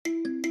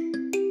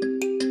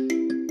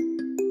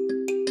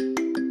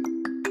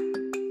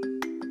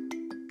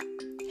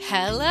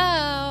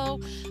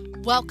Hello!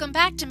 Welcome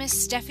back to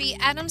Miss Steffi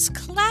Adams'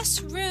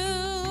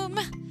 classroom.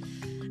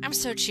 I'm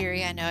so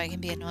cheery, I know I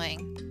can be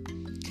annoying.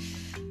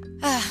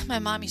 My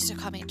mom used to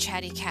call me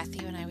Chatty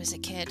Cathy when I was a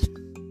kid.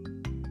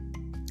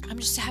 I'm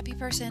just a happy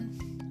person.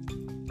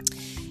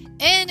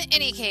 In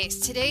any case,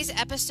 today's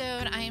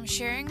episode, I am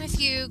sharing with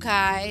you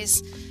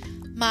guys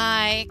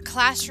my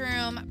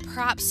classroom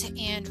props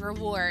and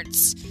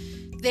rewards.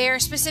 They're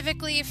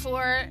specifically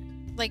for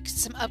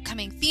some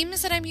upcoming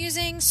themes that I'm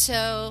using,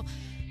 so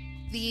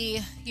the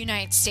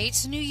United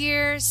States New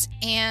Year's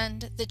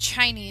and the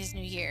Chinese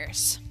New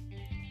Year's.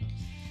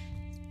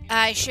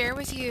 I share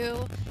with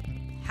you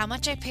how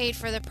much I paid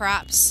for the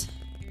props.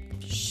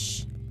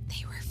 Shh,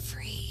 they were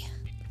free.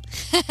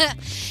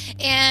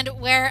 And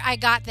where I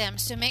got them.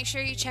 So make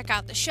sure you check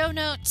out the show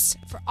notes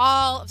for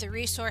all of the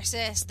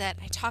resources that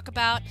I talk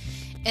about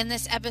in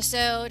this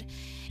episode.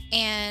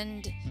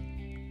 And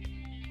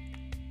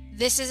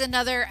this is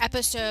another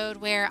episode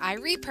where I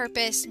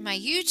repurposed my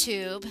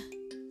YouTube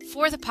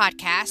for the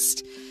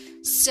podcast.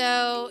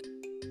 So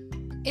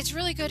it's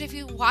really good if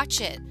you watch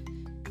it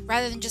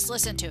rather than just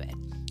listen to it.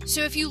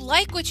 So if you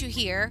like what you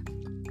hear,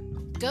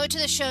 go to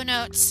the show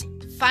notes,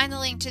 find the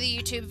link to the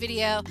YouTube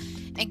video,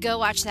 and go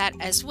watch that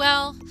as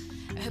well.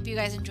 I hope you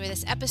guys enjoy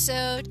this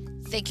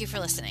episode. Thank you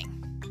for listening.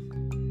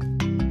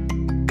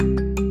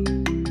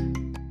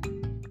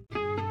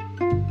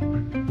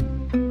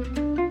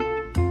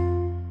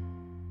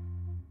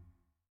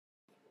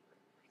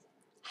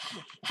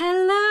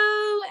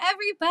 Hello,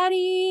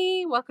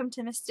 everybody. Welcome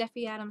to Miss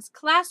Steffi Adams'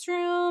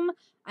 classroom.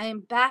 I am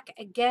back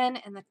again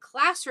in the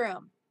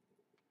classroom.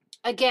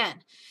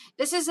 Again,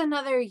 this is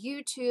another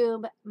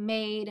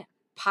YouTube-made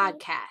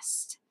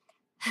podcast.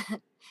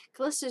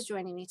 Callista's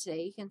joining me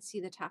today. You can see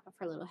the top of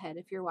her little head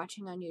if you're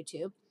watching on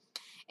YouTube.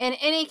 In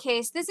any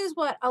case, this is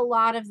what a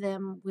lot of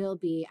them will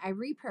be. I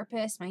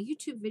repurpose my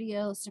YouTube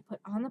videos to put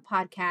on the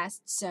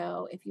podcast.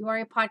 So if you are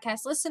a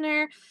podcast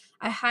listener,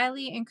 I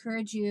highly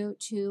encourage you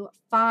to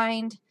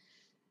find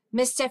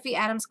Miss Steffi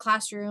Adams'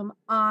 classroom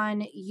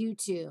on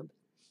YouTube.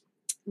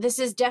 This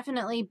is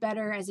definitely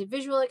better as a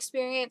visual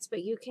experience,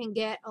 but you can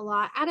get a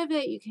lot out of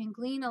it. You can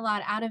glean a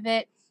lot out of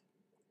it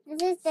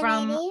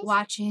from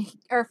watching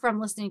or from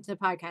listening to the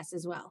podcast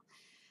as well.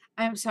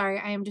 I'm sorry,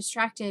 I am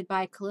distracted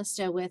by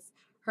Callista with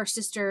her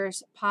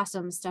sister's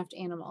possum stuffed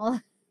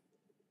animal.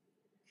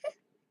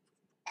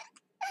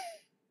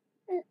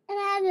 It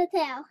has a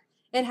tail.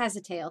 It has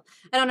a tail.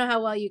 I don't know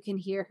how well you can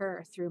hear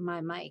her through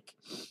my mic.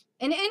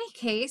 In any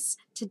case,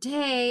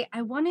 today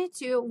I wanted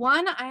to,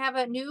 I have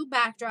a new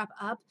backdrop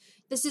up.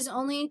 This is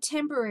only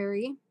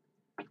temporary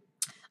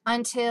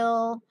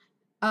until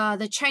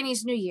the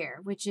Chinese New Year,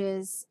 which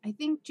is, I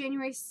think,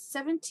 January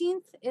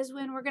 17th is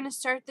when we're going to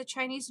start the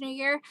Chinese New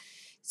Year.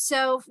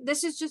 So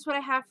this is just what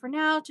I have for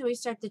now till we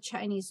start the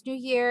Chinese New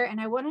Year. And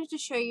I wanted to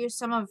show you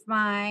some of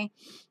my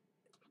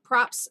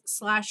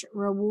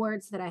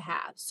props/rewards that I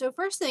have. So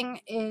first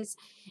thing is,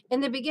 in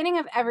the beginning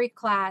of every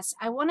class,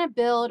 I want to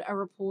build a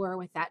rapport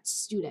with that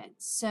student.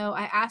 So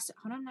I asked,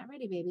 hold on, I'm not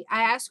ready, baby.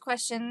 I ask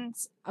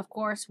questions, of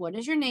course, what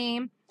is your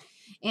name?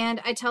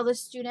 And I tell the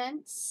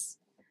students,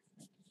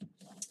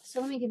 so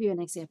let me give you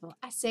an example.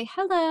 I say,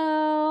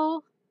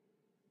 hello,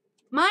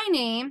 my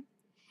name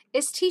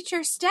is Teacher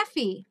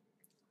Steffi.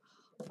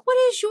 What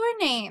is your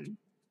name?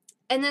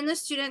 And then the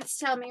students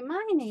tell me,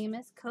 my name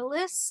is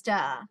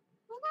Callista.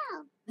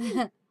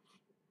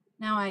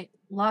 Now I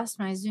lost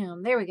my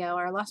zoom. There we go,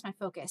 or I lost my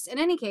focus. In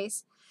any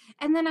case,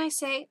 and then I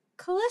say,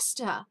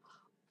 Callista,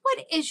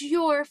 what is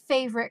your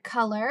favorite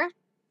color?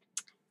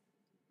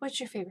 What's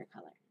your favorite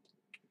color?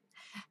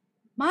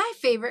 My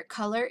favorite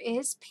color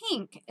is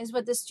pink, is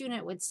what the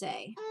student would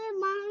say.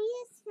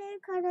 Mommy's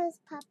favorite color is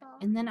purple.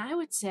 And then I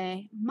would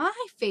say, my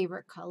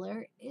favorite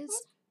color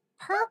is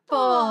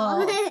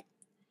purple.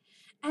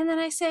 And then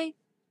I say,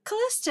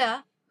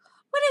 Callista,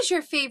 what is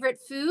your favorite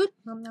food?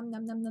 Nom, nom,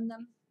 nom, nom, nom,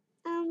 nom.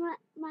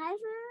 My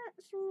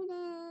favorite food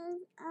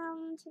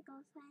is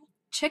Chick-fil-A.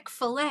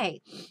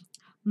 Chick-fil-A.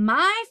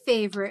 My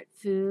favorite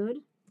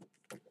food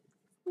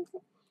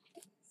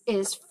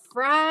is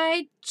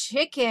fried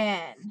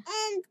chicken.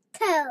 And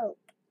Coke.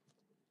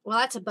 Well,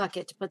 that's a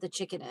bucket to put the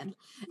chicken in.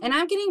 And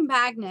I'm getting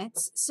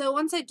magnets. So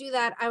once I do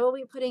that, I will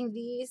be putting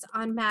these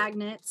on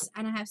magnets.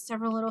 And I have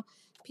several little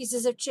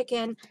pieces of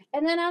chicken.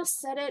 And then I'll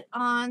set it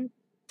on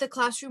the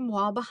classroom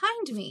wall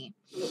behind me.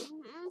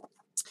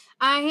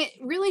 I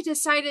really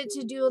decided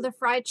to do the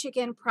fried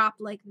chicken prop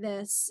like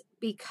this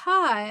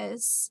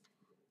because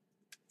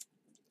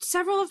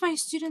several of my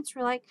students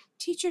were like,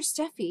 Teacher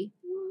Steffi,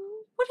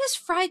 what is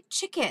fried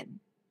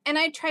chicken? And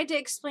I tried to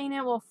explain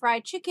it. Well,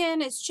 fried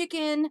chicken is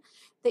chicken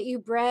that you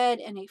bread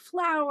in a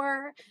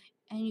flour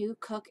and you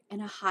cook in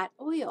a hot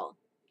oil.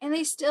 And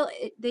they still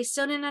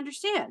didn't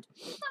understand.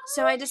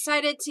 So I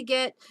decided to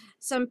get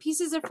some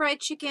pieces of fried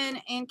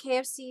chicken and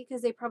KFC,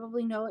 because they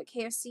probably know what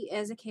KFC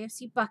is, a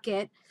KFC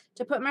bucket,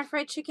 to put my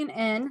fried chicken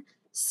in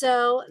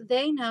so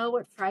they know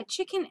what fried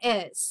chicken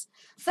is.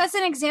 So that's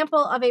an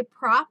example of a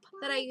prop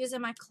that I use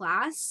in my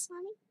class.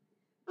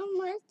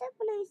 Where's the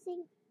place?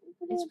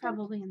 It's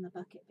probably in the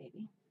bucket,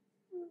 baby.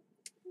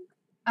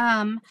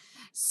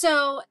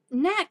 So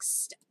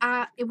next,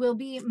 it will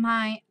be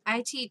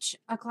I teach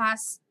a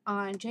class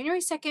on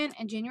January 2nd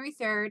and January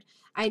 3rd.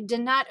 I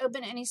did not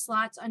open any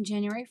slots on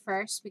January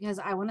 1st because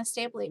I want to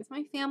stay up late with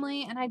my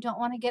family and I don't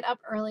want to get up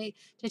early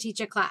to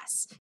teach a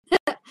class.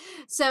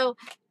 So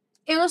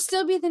it will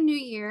still be the new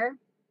year.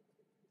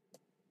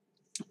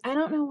 I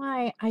don't know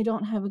why I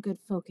don't have a good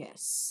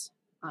focus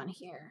on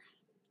here.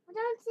 I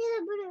don't see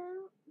the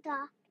blue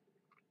dot.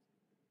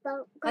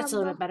 That's a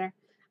little bit better.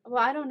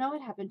 Well, I don't know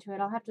what happened to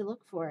it. I'll have to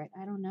look for it.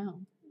 I don't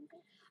know.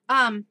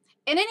 In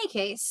any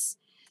case,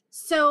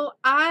 so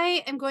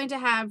I am going to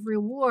have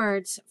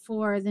rewards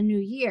for the new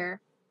year,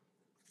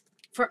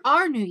 for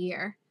our new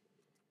year.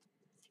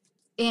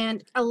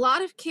 And a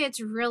lot of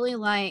kids really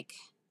like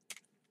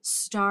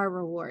star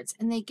rewards,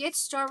 and they get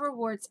star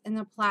rewards in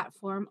the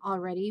platform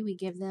already. We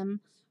give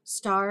them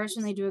stars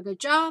when they do a good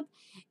job.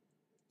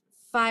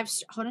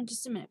 Hold on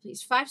just a minute,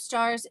 please. 5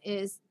 stars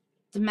is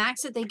the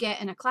max that they get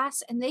in a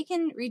class, and they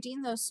can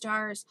redeem those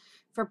stars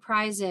for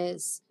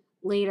prizes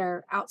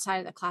later outside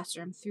of the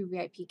classroom through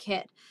VIP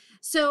Kid.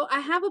 So I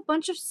have a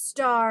bunch of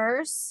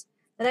stars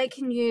that I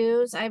can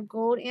use. I have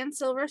gold and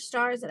silver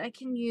stars that I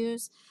can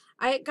use.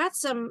 I got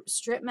some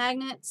strip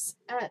magnets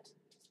at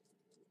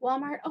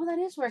Walmart. Oh, that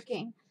is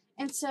working.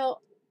 And so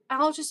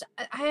I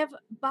have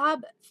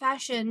Bob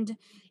fashioned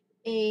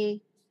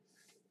a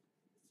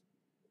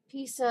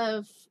piece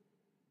of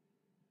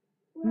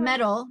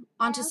metal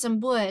onto some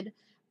wood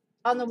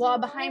on the wall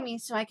behind me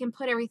so I can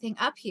put everything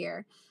up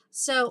here.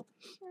 So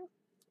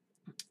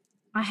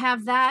I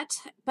have that,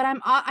 but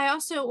I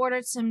also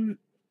ordered some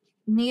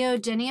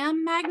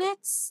neodymium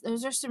magnets.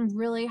 Those are some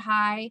really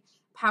high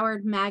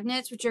powered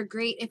magnets, which are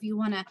great if you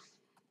want to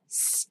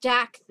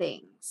stack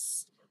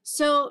things.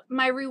 So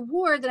my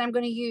reward that I'm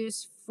going to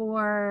use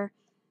for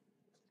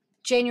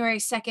January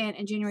 2nd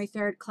and January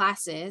 3rd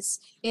classes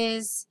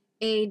is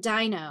a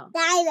dino.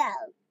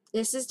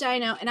 This is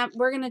Dino, and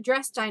we're gonna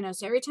dress Dino.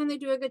 So every time they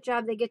do a good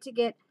job, they get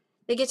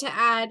to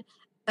add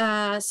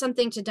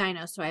something to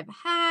Dino. So I have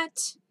a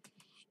hat,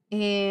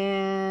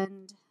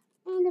 and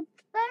a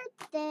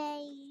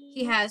birthday.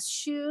 He has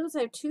shoes.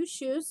 I have 2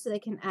 shoes, so they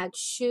can add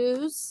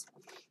shoes.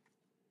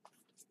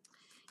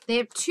 They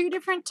have 2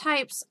 different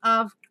types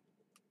of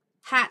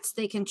hats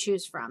they can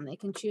choose from. They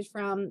can choose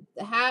from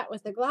the hat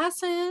with the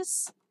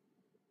glasses.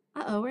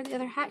 Where'd the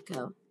other hat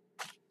go?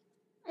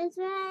 It's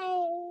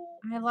right.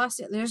 I lost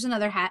it. There's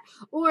another hat.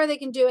 Or they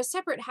can do a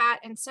separate hat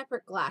and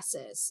separate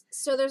glasses.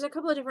 So there's a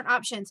couple of different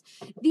options.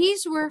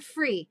 These were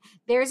free.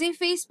 There's a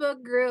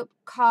Facebook group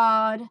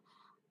called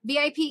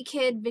VIP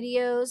Kid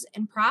Videos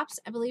and Props,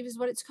 I believe is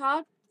what it's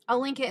called.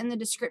 I'll link it in the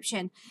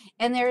description.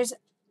 And there's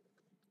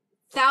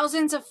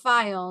thousands of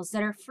files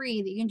that are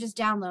free that you can just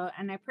download.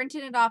 And I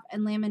printed it off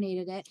and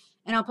laminated it.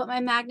 And I'll put my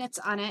magnets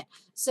on it.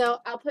 So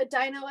I'll put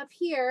Dino up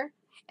here.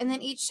 And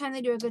then each time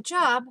they do a good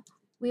job,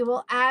 we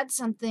will add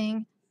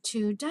something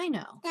to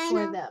Dino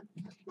for them.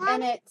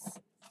 And it's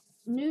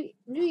New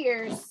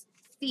Year's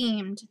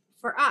themed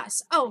for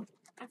us. Oh,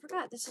 I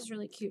forgot. This is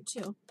really cute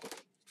too.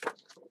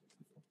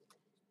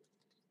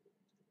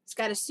 It's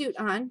got a suit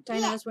on.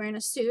 Dino's wearing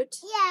a suit.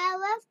 Yeah,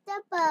 with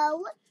the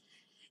bow.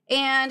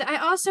 And I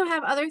also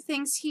have other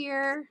things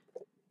here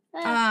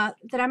that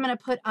I'm going to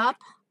put up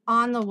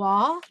on the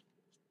wall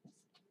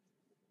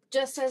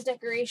just as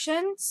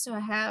decoration. So I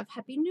have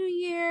Happy New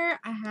Year.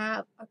 I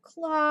have a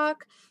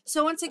clock.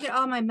 So once I get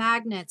all my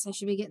magnets, I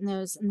should be getting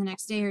those in the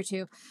next day or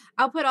 2.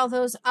 I'll put all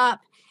those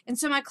up. And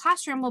so my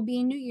classroom will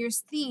be New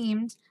Year's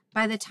themed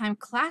by the time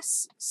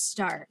class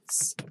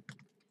starts.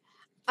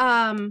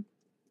 I'm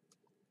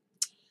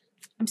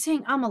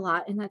saying a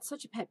lot, and that's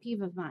such a pet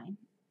peeve of mine.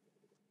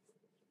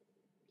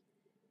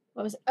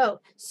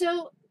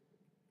 So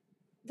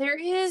there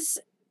is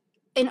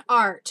an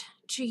art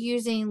to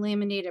using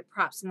laminated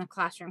props in the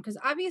classroom, because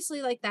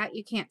obviously like that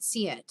you can't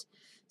see it.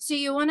 So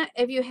you want to,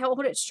 if you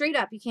hold it straight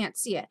up, you can't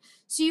see it.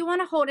 So you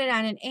want to hold it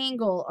at an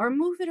angle or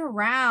move it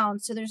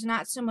around so there's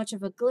not so much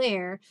of a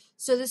glare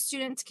so the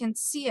students can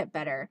see it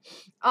better.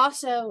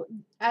 Also,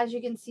 as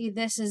you can see,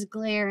 this is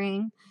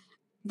glaring.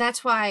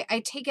 That's why I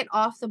take it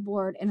off the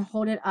board and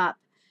hold it up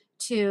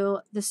to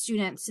the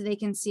students so they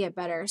can see it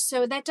better.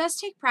 So that does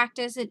take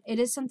practice. It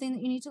is something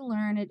that you need to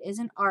learn. It is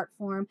an art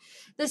form.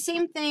 The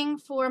same thing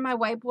for my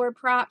whiteboard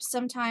props.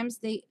 Sometimes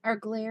they are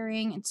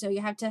glaring, and so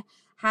you have to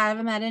have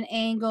them at an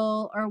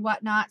angle or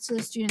whatnot so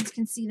the students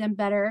can see them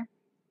better.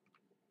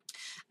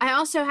 I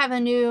also have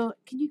a new,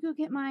 can you go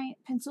get my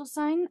pencil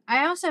sign?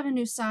 I also have a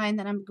new sign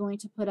that I'm going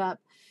to put up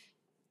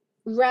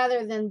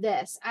rather than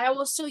this. I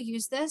will still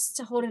use this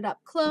to hold it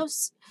up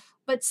close,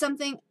 but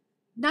something,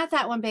 not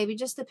that one, baby,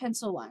 just the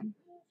pencil one.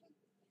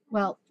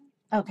 Well,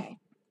 okay.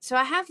 So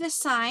I have this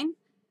sign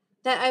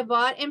that I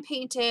bought and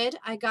painted.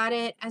 I got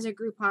it as a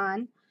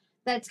Groupon.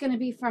 That's going to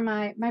be for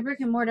my brick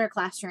and mortar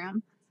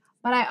classroom.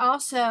 But I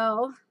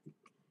also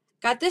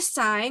got this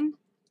sign.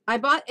 I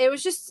bought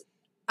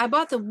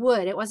the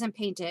wood. It wasn't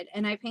painted,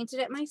 and I painted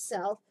it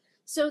myself.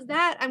 So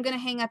that I'm going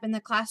to hang up in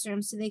the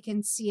classroom so they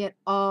can see it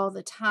all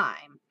the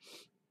time.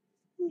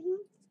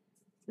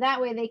 That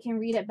way they can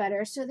read it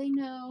better so they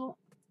know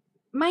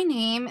my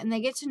name and they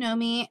get to know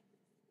me.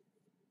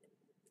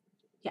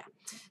 Yeah.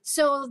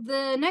 So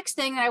the next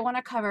thing that I want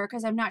to cover,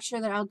 because I'm not sure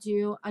that I'll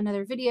do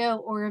another video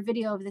or a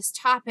video of this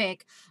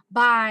topic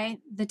by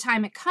the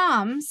time it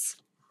comes,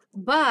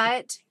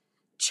 but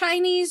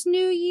Chinese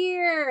New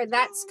Year,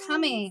 that's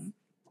coming.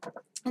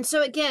 And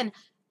so again,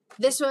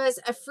 this was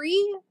a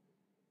free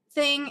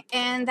thing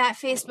in that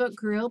Facebook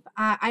group.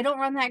 I don't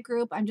run that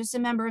group. I'm just a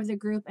member of the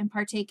group and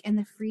partake in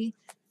the free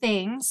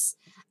things.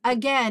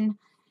 Again,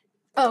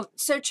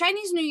 so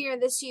Chinese New Year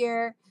this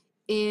year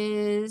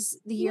is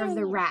the year of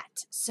the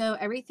rat. So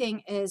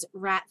everything is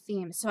rat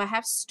themed. So I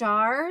have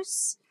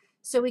stars,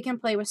 so we can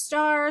play with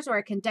stars, or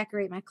I can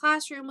decorate my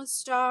classroom with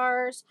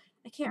stars.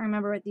 I can't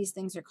remember what these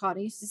things are called.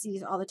 I used to see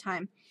these all the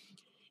time.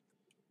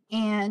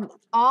 And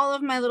all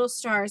of my little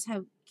stars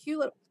have cute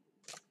little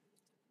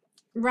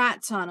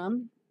rats on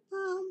them.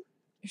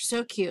 They're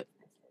so cute.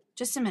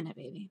 Just a minute,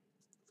 baby.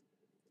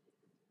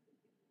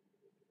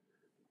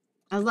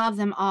 I love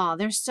them all.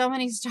 There's so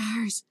many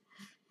stars.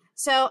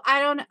 So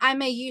I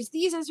may use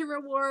these as a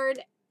reward,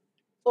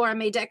 or I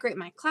may decorate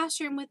my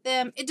classroom with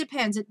them. It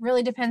depends. It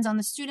really depends on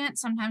the student.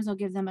 Sometimes I'll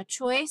give them a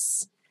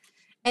choice.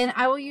 And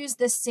I will use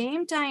the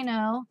same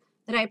dino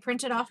that I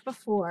printed off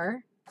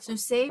before. So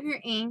save your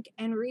ink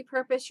and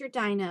repurpose your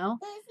dino.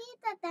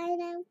 The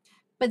dino.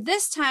 But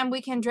this time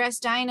we can dress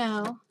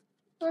dino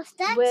What's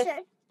that with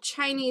shirt?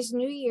 Chinese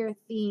New Year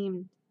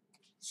themed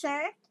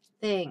Shirt?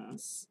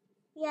 things.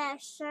 Yeah,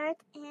 shirt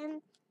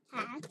and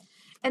hat.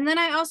 And then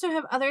I also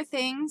have other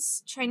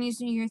things,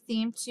 Chinese New Year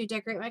themed, to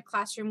decorate my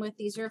classroom with.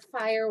 These are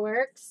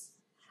fireworks.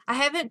 I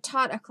haven't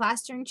taught a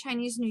class during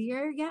Chinese New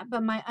Year yet,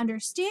 but my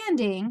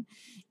understanding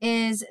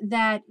is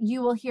that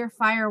you will hear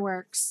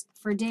fireworks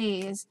for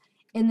days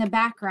in the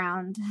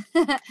background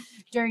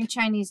during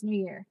Chinese New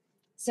Year.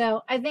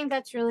 So I think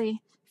that's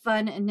really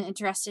fun and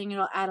interesting.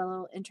 It'll add a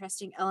little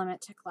interesting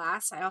element to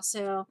class. I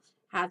also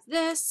have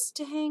this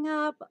to hang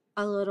up,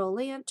 a little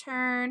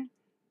lantern.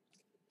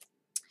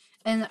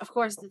 And of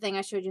course, the thing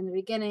I showed you in the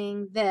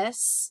beginning,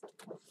 this.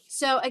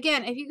 So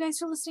again, if you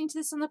guys are listening to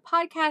this on the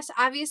podcast,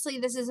 obviously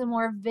this is a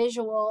more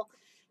visual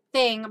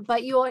thing,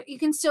 but you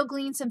can still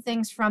glean some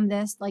things from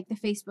this, like the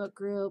Facebook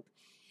group,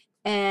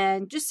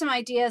 and just some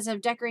ideas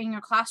of decorating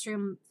your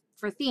classroom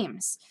for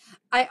themes.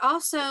 I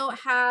also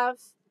have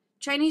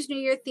Chinese New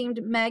Year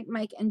themed Meg,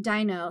 Mike, and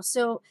Dino.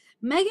 So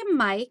Meg and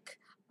Mike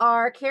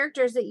are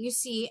characters that you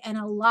see in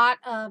a lot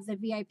of the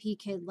VIP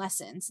Kid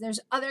lessons. There's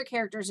other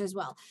characters as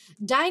well.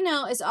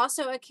 Dino is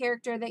also a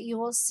character that you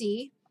will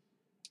see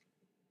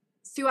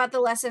throughout the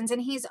lessons,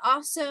 and he's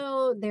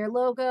also their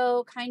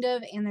logo kind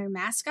of and their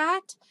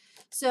mascot.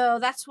 So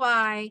that's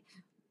why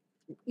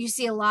you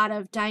see a lot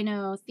of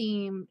Dino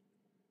themed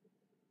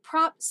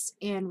props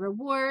and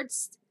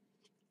rewards.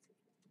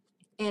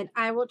 And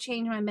I will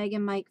change my Meg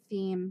and Mike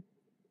theme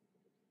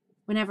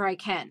whenever I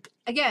can.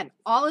 Again,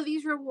 all of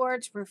these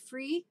rewards were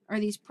free, or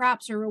these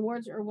props or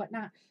rewards or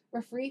whatnot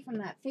were free from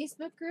that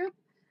Facebook group.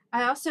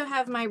 I also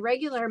have my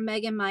regular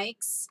Meg and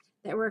Mikes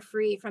that were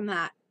free from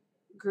that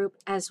group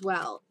as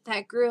well.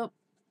 That group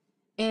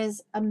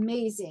is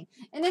amazing.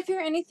 And if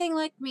you're anything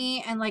like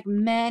me and like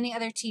many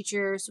other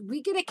teachers,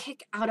 we get a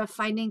kick out of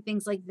finding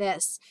things like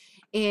this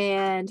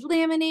and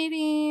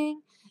laminating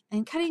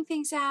and cutting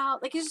things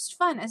out. Like, it's just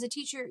fun. As a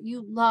teacher,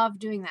 you love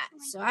doing that.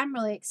 So I'm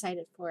really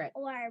excited for it.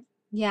 Worm.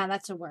 Yeah,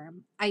 that's a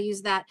worm. I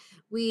use that.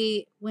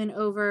 We went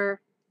over,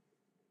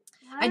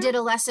 I Worm? did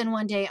a lesson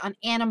one day on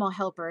animal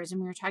helpers, and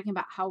we were talking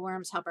about how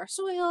worms help our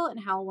soil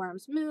and how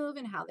worms move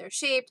and how they're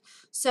shaped.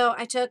 So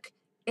I took,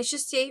 it's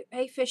just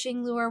a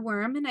fishing lure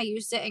worm, and I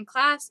used it in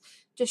class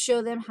to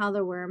show them how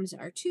the worms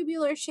are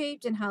tubular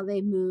shaped and how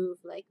they move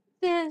like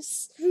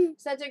this. So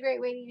that's a great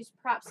way to use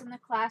props in the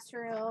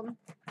classroom.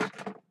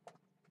 I'm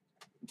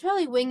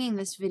totally winging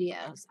this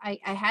video. I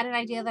had an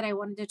idea that I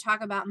wanted to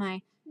talk about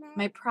my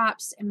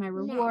props and my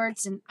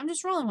rewards, and I'm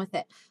just rolling with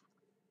it.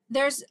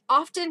 There's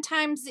often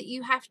times that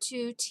you have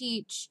to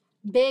teach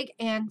big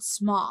and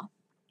small,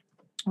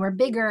 or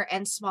bigger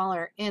and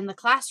smaller in the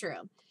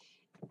classroom.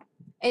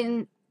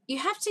 And you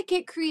have to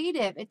get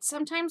creative. It's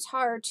sometimes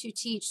hard to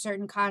teach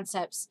certain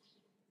concepts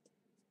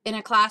in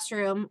a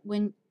classroom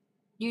when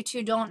you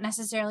two don't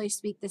necessarily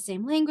speak the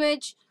same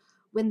language,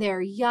 when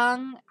they're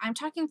young. I'm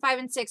talking 5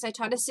 and 6. I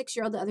taught a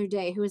 6-year-old the other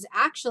day who was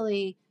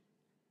actually,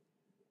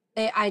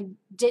 I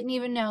didn't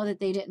even know that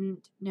they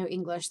didn't know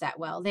English that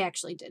well. They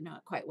actually did know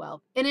it quite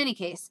well. In any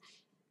case,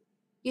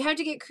 you have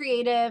to get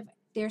creative.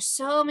 There's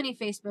so many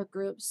Facebook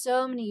groups,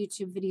 so many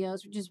YouTube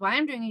videos, which is why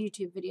I'm doing a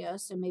YouTube video.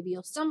 So maybe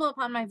you'll stumble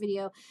upon my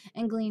video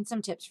and glean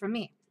some tips from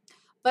me.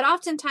 But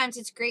oftentimes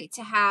it's great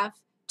to have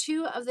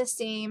 2 of the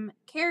same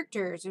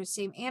characters or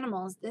same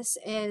animals. This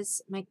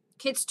is my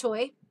kid's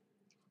toy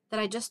that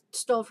I just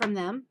stole from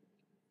them.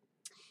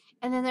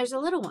 And then there's a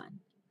little one,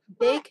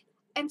 big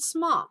and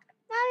small.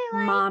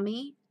 Mommy,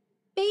 Mommy,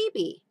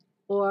 baby,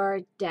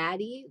 or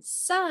daddy,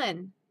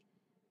 son,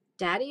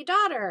 daddy,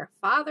 daughter,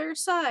 father,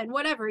 son,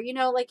 whatever, you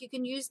know, like you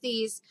can use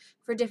these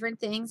for different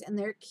things and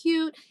they're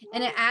cute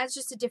and it adds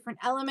just a different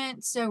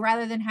element. So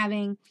rather than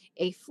having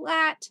a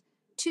flat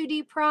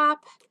 2D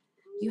prop,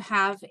 you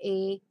have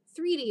a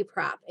 3D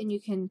prop and you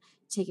can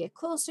take it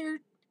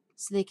closer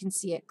so they can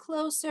see it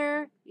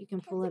closer. You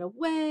can pull it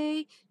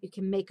away. You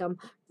can make them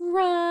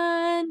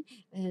run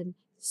and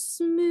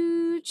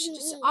smooch,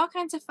 just all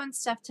kinds of fun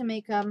stuff to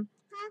make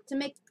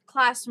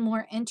class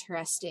more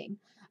interesting.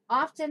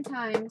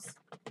 Oftentimes,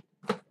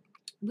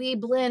 we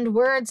blend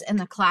words in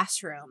the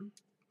classroom.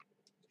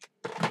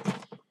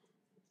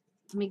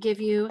 Let me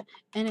give you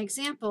an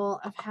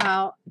example of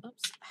how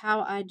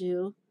I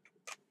do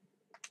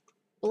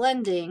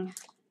blending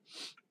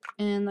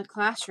in the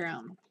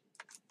classroom.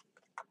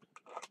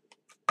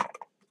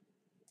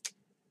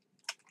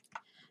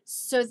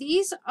 So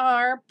these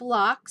are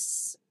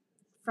blocks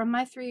from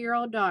my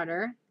 3-year-old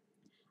daughter.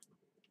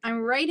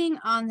 I'm writing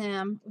on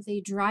them with a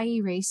dry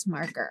erase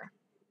marker.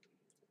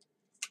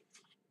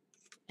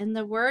 And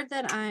the word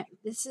that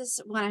this is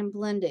what I'm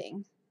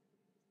blending.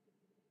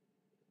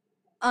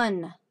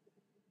 Un.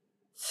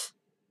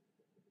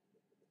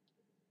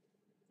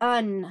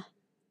 Un.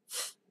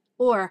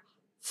 Or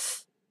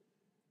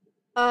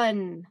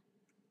un.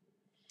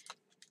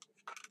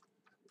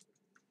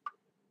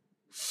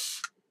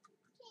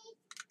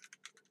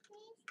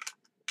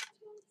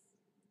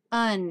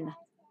 Un.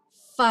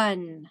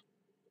 Fun.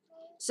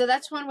 So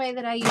that's one way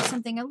that I use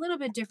something a little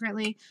bit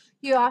differently.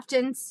 You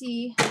often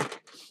see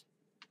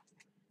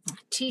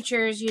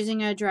teachers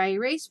using a dry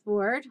erase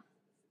board.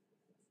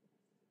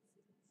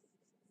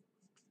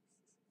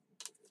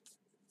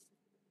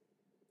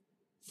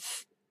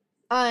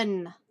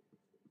 Un.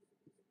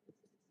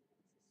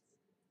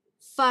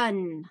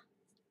 Fun.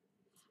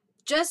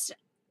 Just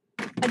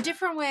a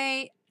different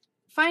way,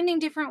 finding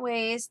different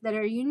ways that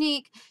are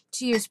unique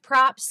to use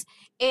props,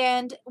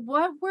 and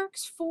what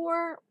works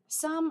for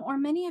some or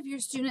many of your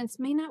students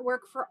may not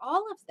work for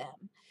all of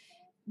them.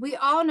 We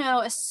all know,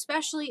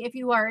 especially if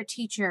you are a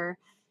teacher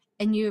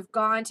and you've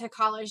gone to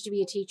college to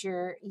be a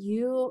teacher,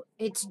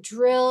 it's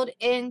drilled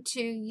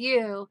into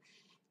you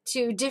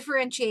to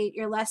differentiate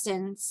your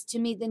lessons to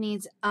meet the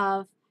needs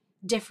of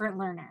different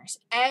learners.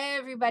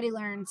 Everybody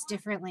learns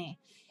differently.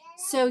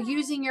 So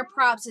using your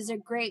props is a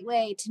great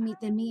way to meet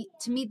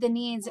the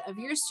needs of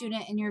your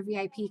student in your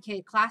VIP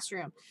Kid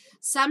classroom.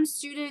 Some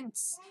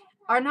students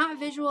are not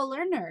visual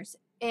learners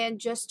and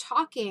just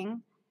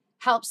talking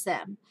helps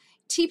them.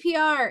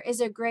 TPR is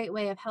a great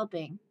way of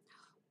helping.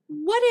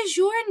 What is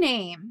your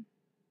name?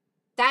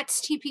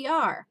 That's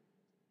TPR.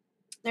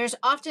 There's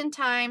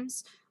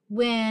oftentimes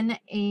when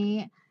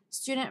a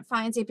student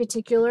finds a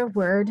particular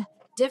word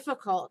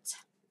difficult.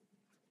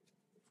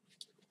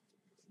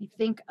 You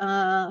think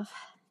of,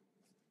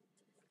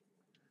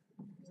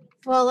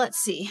 well, let's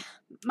see.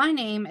 My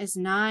name is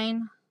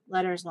 9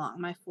 letters long,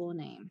 my full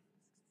name.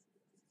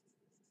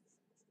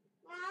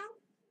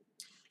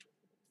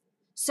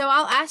 So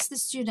I'll ask the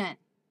student,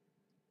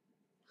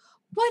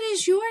 what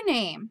is your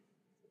name?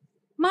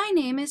 My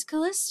name is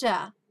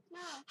Callista. No.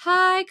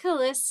 Hi,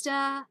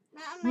 Callista.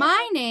 Not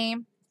My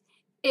name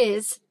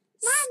is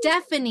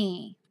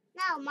Stephanie.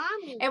 No,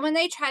 Mommy. And when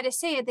they try to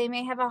say it, they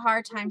may have a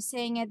hard time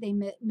saying it. They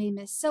may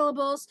miss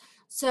syllables.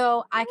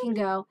 So I can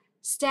go,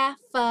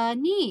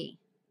 Stephanie.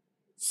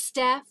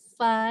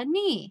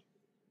 Stephanie.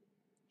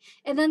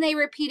 And then they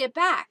repeat it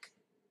back.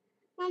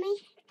 Mommy.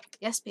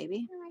 Yes,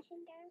 baby. My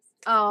fingers.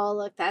 Oh,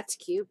 look, that's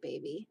cute,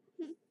 baby.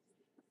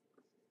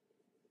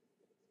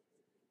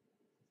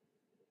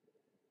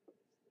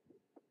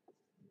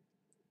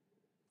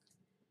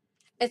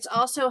 It's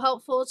also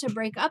helpful to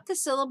break up the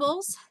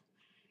syllables.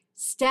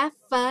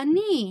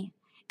 Stephanie.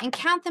 And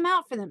count them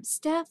out for them.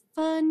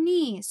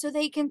 Stephanie. So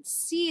they can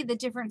see the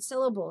different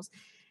syllables.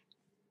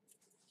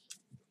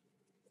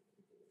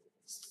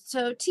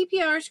 So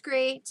TPR is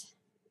great.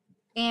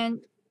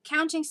 And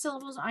counting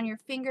syllables on your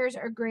fingers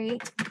are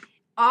great.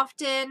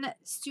 Often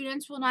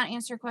students will not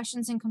answer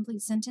questions in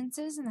complete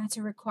sentences, and that's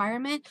a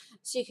requirement.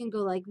 So you can go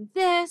like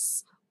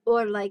this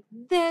or like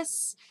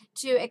this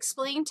to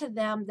explain to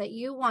them that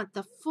you want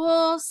the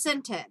full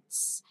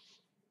sentence.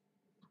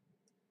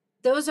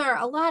 Those are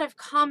a lot of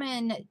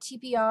common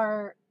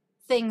TPR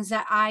things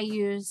that I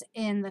use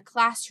in the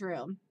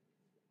classroom.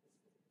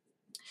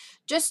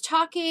 Just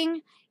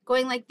talking,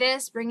 going like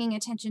this, bringing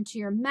attention to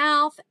your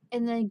mouth,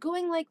 and then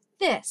going like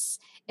this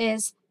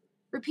is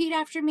repeat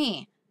after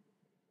me.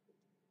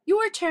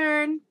 Your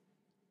turn.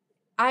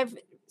 I've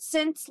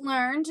since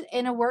learned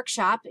in a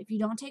workshop, if you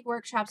don't take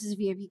workshops as a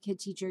VIP Kid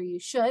teacher, you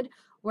should.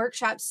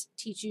 Workshops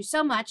teach you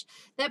so much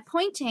that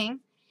pointing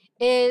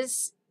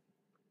is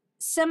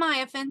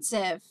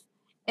semi-offensive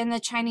in the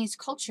Chinese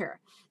culture.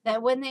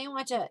 That when they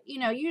want to,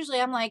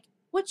 usually I'm like,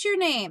 what's your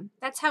name?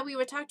 That's how we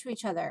would talk to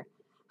each other.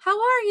 How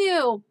are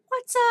you?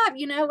 What's up?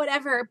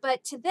 Whatever.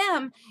 But to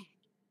them,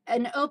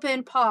 an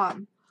open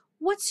palm.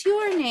 What's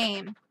your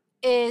name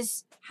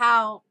is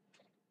how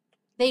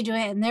they do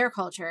it in their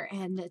culture,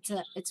 and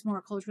it's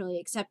more culturally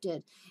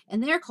accepted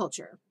in their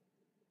culture.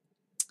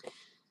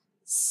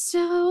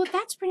 So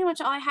that's pretty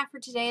much all I have for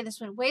today.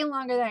 This went way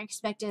longer than I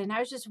expected, and I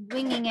was just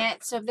winging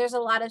it. So if there's a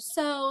lot of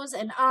so's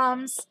and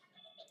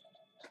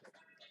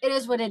it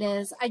is what it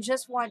is. I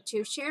just want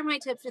to share my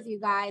tips with you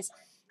guys,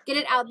 get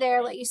it out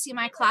there, let you see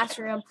my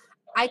classroom.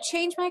 I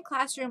change my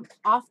classroom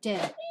often.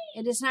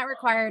 It is not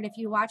required. If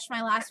you watched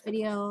my last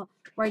video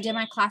where I did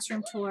my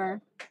classroom tour.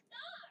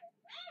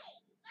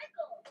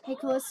 Hey,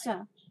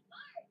 Callista,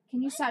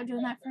 can you stop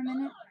doing that for a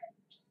minute?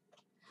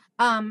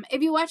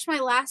 If you watched my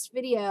last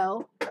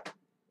video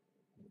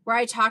where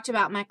I talked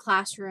about my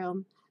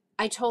classroom,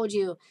 I told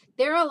you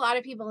there are a lot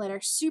of people that are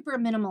super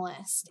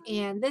minimalist,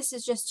 and this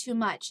is just too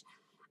much.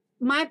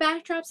 My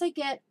backdrops I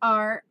get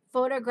are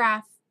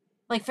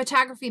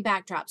photography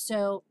backdrops,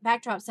 so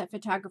backdrops that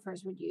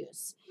photographers would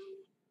use.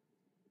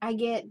 I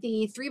get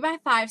the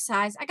 3x5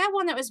 size. I got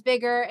one that was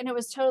bigger, and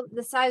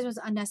the size was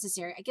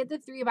unnecessary. I get the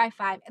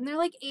 3x5, and they're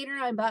like $8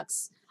 or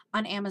 $9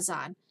 on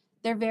Amazon.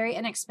 They're very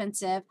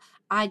inexpensive.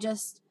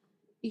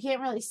 You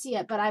can't really see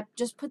it, but I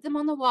just put them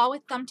on the wall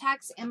with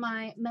thumbtacks, and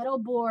my metal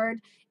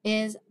board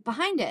is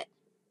behind it.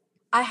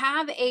 I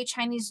have a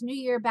Chinese New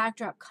Year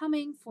backdrop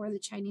coming for the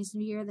Chinese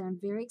New Year that I'm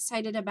very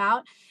excited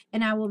about,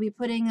 and I will be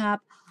putting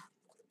up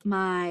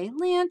my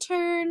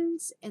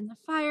lanterns and the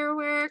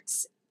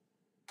fireworks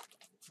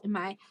and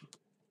my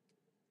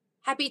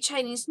Happy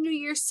Chinese New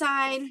Year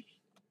sign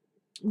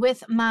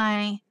with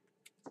my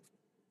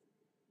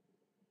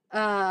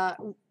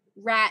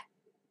rat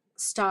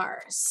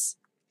stars.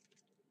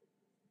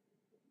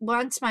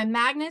 Once my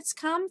magnets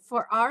come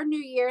for our New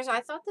Year's,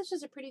 I thought this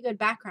was a pretty good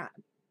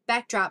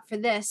backdrop for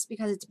this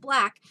because it's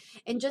black.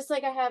 And just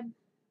like I have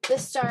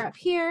this star up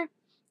here,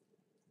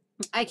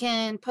 I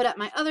can put up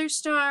my other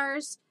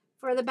stars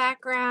for the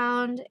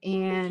background.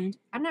 And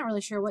I'm not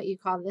really sure what you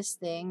call this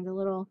thing, the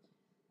little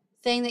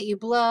thing that you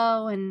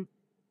blow and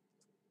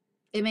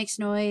it makes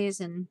noise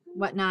and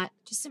whatnot.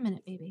 Just a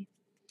minute, baby.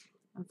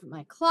 I'll put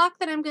my clock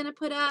that I'm going to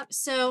put up.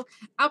 So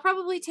I'll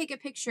probably take a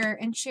picture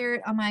and share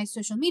it on my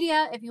social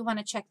media if you want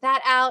to check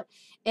that out.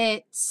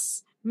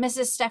 It's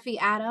Mrs. Steffi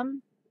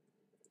Adam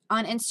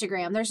on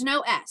Instagram. There's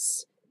no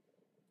S.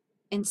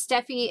 And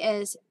Steffi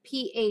is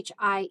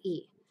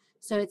Phie.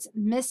 So it's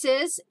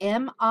Mrs.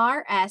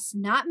 MRS,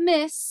 not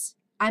Miss.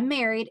 I'm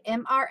married.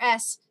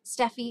 MRS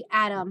Steffi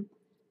Adam.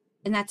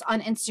 And that's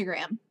on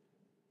Instagram.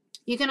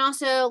 You can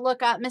also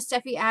look up Miss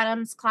Steffi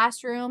Adams'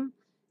 classroom.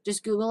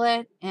 Just Google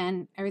it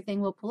and everything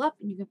will pull up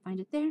and you can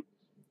find it there.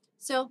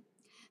 So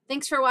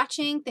thanks for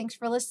watching. Thanks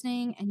for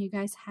listening. And you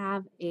guys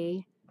have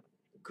a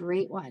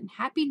great one.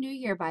 Happy New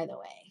Year, by the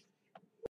way.